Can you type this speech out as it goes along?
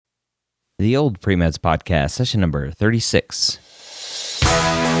The Old Pre-Meds Podcast, session number 36.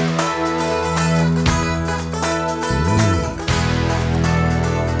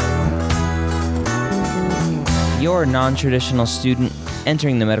 You're a non-traditional student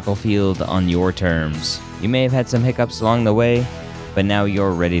entering the medical field on your terms. You may have had some hiccups along the way, but now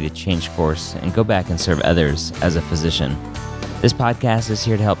you're ready to change course and go back and serve others as a physician. This podcast is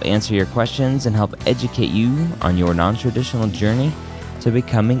here to help answer your questions and help educate you on your non-traditional journey to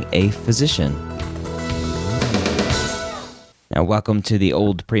becoming a physician. Now, welcome to the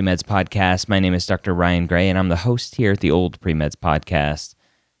Old Pre-Meds Podcast. My name is Dr. Ryan Gray, and I'm the host here at the Old Pre-Meds Podcast.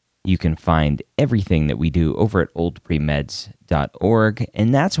 You can find everything that we do over at oldpremeds.org,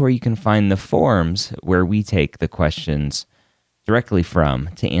 and that's where you can find the forums where we take the questions directly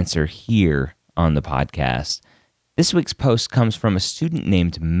from to answer here on the podcast. This week's post comes from a student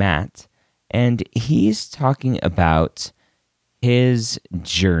named Matt, and he's talking about his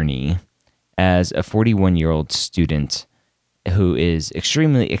journey as a 41-year-old student who is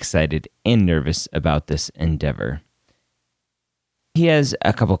extremely excited and nervous about this endeavor. He has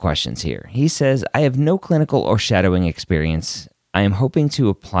a couple questions here. He says, I have no clinical or shadowing experience. I am hoping to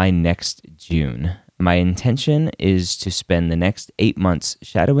apply next June. My intention is to spend the next 8 months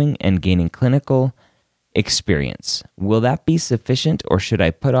shadowing and gaining clinical experience. Will that be sufficient, or should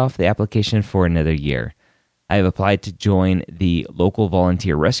I put off the application for another year? I have applied to join the local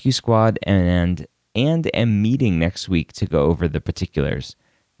volunteer rescue squad and am meeting next week to go over the particulars.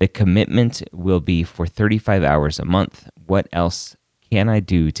 The commitment will be for 35 hours a month. What else can I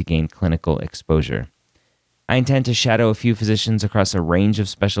do to gain clinical exposure? I intend to shadow a few physicians across a range of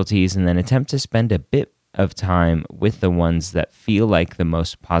specialties and then attempt to spend a bit of time with the ones that feel like the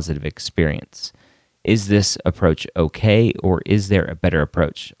most positive experience. Is this approach okay, or is there a better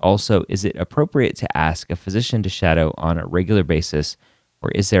approach? Also, is it appropriate to ask a physician to shadow on a regular basis, or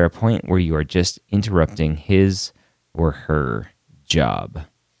is there a point where you are just interrupting his or her job?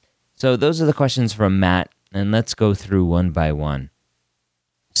 So those are the questions from Matt, and let's go through one by one.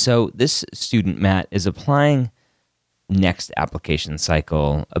 So this student, Matt, is applying next application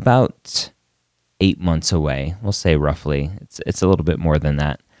cycle about 8 months away. We'll say roughly. It's a little bit more than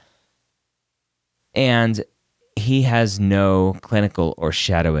that. And he has no clinical or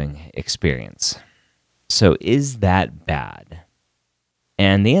shadowing experience. So is that bad?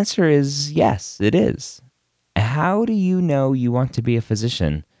 And the answer is yes, it is. How do you know you want to be a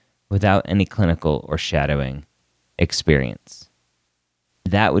physician without any clinical or shadowing experience?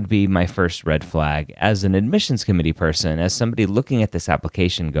 That would be my first red flag as an admissions committee person, as somebody looking at this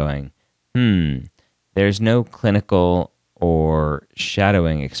application going, there's no clinical or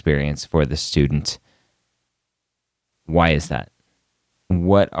shadowing experience for the student. Why is that?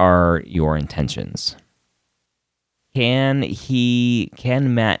 What are your intentions? Can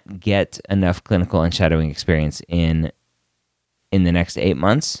Matt get enough clinical and shadowing experience in the next 8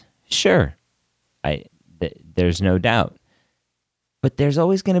 months? Sure. There's no doubt. But there's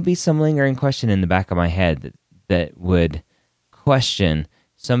always going to be some lingering question in the back of my head that would question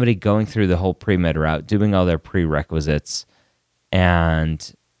somebody going through the whole pre-med route, doing all their prerequisites,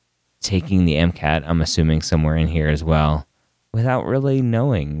 and taking the MCAT, I'm assuming somewhere in here as well, without really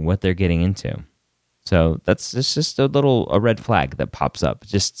knowing what they're getting into. So it's just a red flag that pops up.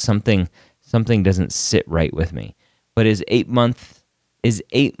 Just something doesn't sit right with me. But is 8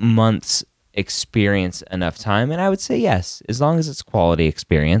 months experience enough time? And I would say yes, as long as it's quality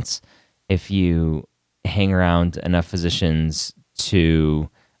experience. If you hang around enough physicians to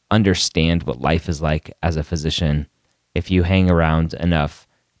understand what life is like as a physician, if you hang around enough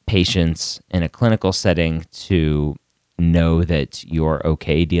patients in a clinical setting to know that you're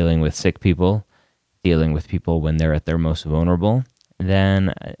okay dealing with sick people, dealing with people when they're at their most vulnerable,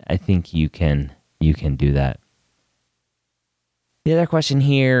 then I think you can do that. The other question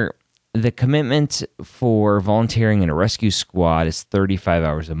here, the commitment for volunteering in a rescue squad is 35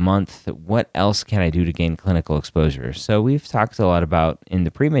 hours a month. What else can I do to gain clinical exposure? So we've talked a lot about in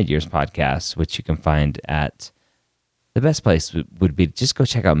the Pre-Med Years podcast, which you can find at the best place would be just go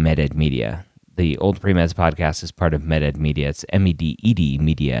check out MedEd Media. The Old Pre-Meds podcast is part of MedEd Media. It's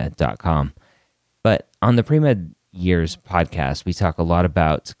mededmedia.com. But on the Pre-Med Years podcast, we talk a lot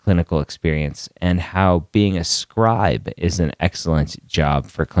about clinical experience and how being a scribe is an excellent job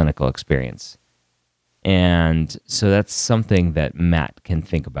for clinical experience. And so that's something that Matt can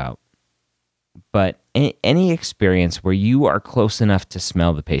think about. But any experience where you are close enough to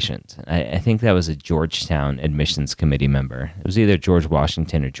smell the patient. I think that was a Georgetown admissions committee member. It was either George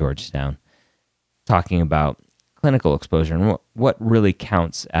Washington or Georgetown, talking about clinical exposure and what really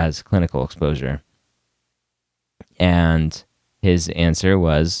counts as clinical exposure. And his answer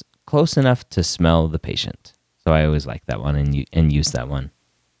was close enough to smell the patient. So I always like that one and use that one.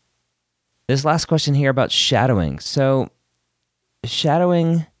 This last question here about shadowing. So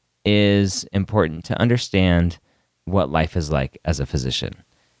shadowing is important to understand what life is like as a physician.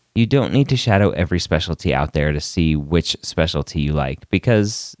 You don't need to shadow every specialty out there to see which specialty you like,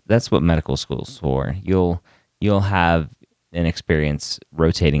 because that's what medical school's for. You'll have an experience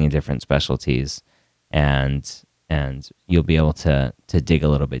rotating in different specialties, and you'll be able to dig a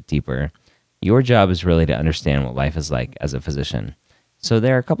little bit deeper. Your job is really to understand what life is like as a physician. So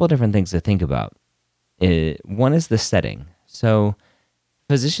there are a couple of different things to think about. One is the setting. So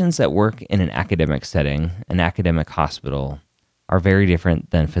physicians that work in an academic setting, an academic hospital, are very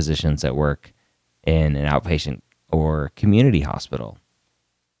different than physicians that work in an outpatient or community hospital.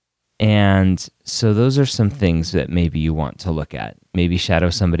 And so those are some things that maybe you want to look at. Maybe shadow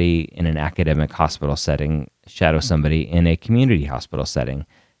somebody in an academic hospital setting, shadow somebody in a community hospital setting,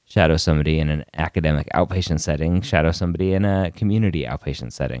 shadow somebody in an academic outpatient setting, shadow somebody in a community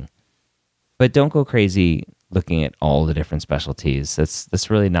outpatient setting. But don't go crazy looking at all the different specialties. That's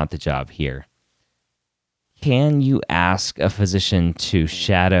really not the job here. Can you ask a physician to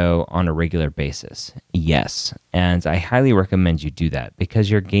shadow on a regular basis? Yes. And I highly recommend you do that,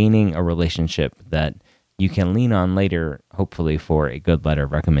 because you're gaining a relationship that you can lean on later, hopefully for a good letter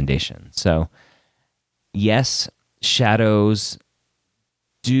of recommendation. So yes, shadows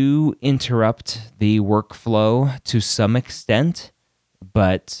do interrupt the workflow to some extent,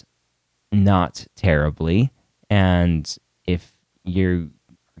 but not terribly. And if you're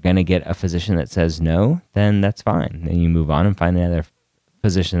going to get a physician that says no, then that's fine. Then you move on and find another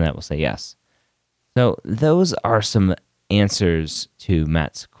physician that will say yes. So those are some answers to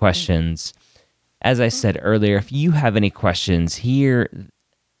Matt's questions. As I said earlier, if you have any questions here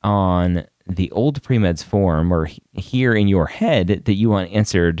on the Old Premeds forum, or here in your head that you want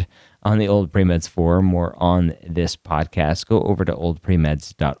answered on the Old Premeds forum or on this podcast, go over to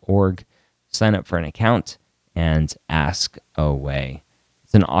oldpremeds.org, sign up for an account, and ask away.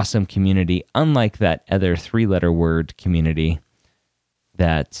 It's an awesome community, unlike that other three-letter word community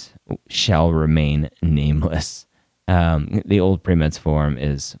that shall remain nameless. The Old Premeds forum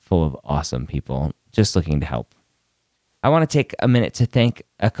is full of awesome people just looking to help. I want to take a minute to thank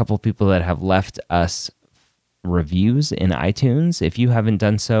a couple people that have left us reviews in iTunes. If you haven't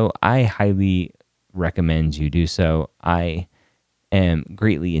done so, I highly recommend you do so. I am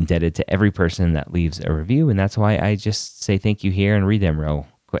greatly indebted to every person that leaves a review, and that's why I just say thank you here and read them real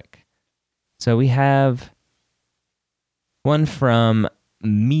quick. So we have one from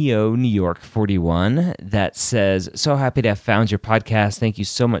Mio New York 41 that says, "So happy to have found your podcast. Thank you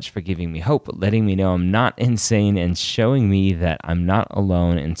so much for giving me hope, letting me know I'm not insane, and showing me that I'm not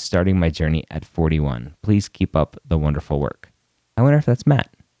alone in starting my journey at 41. Please keep up the wonderful work." I wonder if that's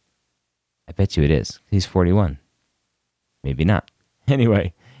Matt. I bet you it is. He's 41. Maybe not.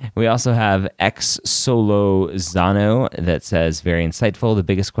 Anyway, we also have X Solo Zano that says, "Very insightful. The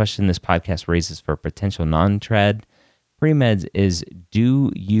biggest question this podcast raises for potential non-trad pre-meds is,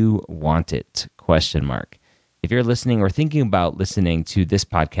 do you want it? ? If you're listening or thinking about listening to this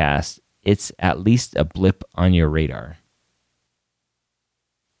podcast, it's at least a blip on your radar.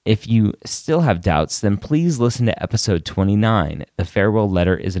 If you still have doubts, then please listen to episode 29. The farewell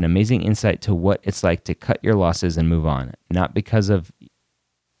letter is an amazing insight to what it's like to cut your losses and move on, not because of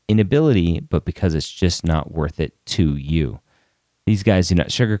inability, but because it's just not worth it to you. These guys do not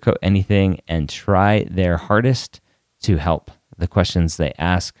sugarcoat anything and try their hardest to help. The questions they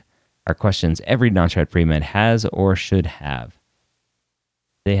ask are questions every non-trad pre-med has or should have.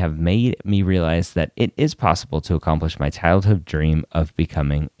 They have made me realize that it is possible to accomplish my childhood dream of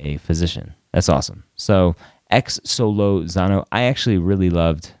becoming a physician." That's awesome. So, X Solo Zano, I actually really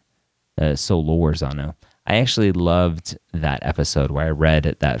loved Solor Zano. I actually loved that episode where I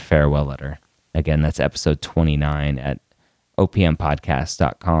read that farewell letter. Again, that's episode 29 at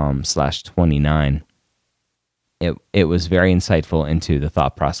opmpodcast.com/29. It was very insightful into the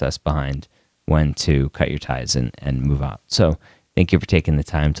thought process behind when to cut your ties and move out. So thank you for taking the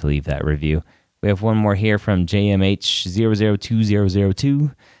time to leave that review. We have one more here from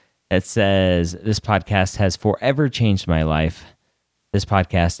JMH002002 that says, "This podcast has forever changed my life. This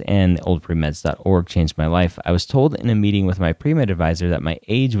podcast and oldpremeds.org changed my life. I was told in a meeting with my pre-med advisor that my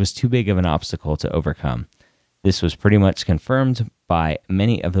age was too big of an obstacle to overcome. This was pretty much confirmed by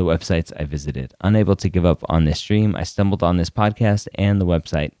many of the websites I visited. Unable to give up on this dream, I stumbled on this podcast and the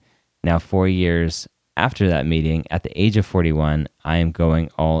website. Now, 4 years after that meeting, at the age of 41, I am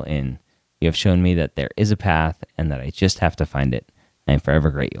going all in. You have shown me that there is a path and that I just have to find it. I am forever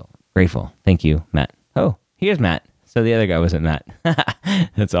grateful. Thank you, Matt." Oh, here's Matt. So the other guy wasn't Matt.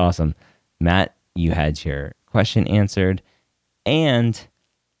 That's awesome. Matt, you had your question answered and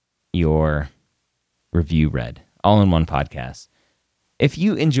your review read all in one podcast. If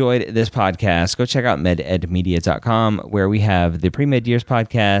you enjoyed this podcast, go check out mededmedia.com, where we have the Pre-Med Years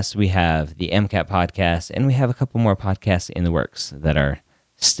podcast, we have the MCAT podcast, and we have a couple more podcasts in the works that are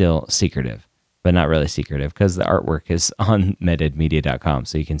still secretive, but not really secretive because the artwork is on mededmedia.com,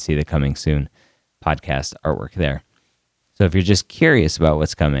 so you can see the coming soon podcast artwork there. So if you're just curious about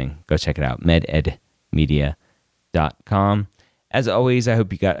what's coming, go check it out, mededmedia.com. As always, I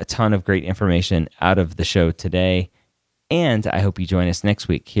hope you got a ton of great information out of the show today. And I hope you join us next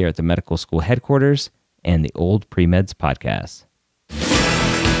week here at the medical school headquarters and the Old Pre-Meds podcast.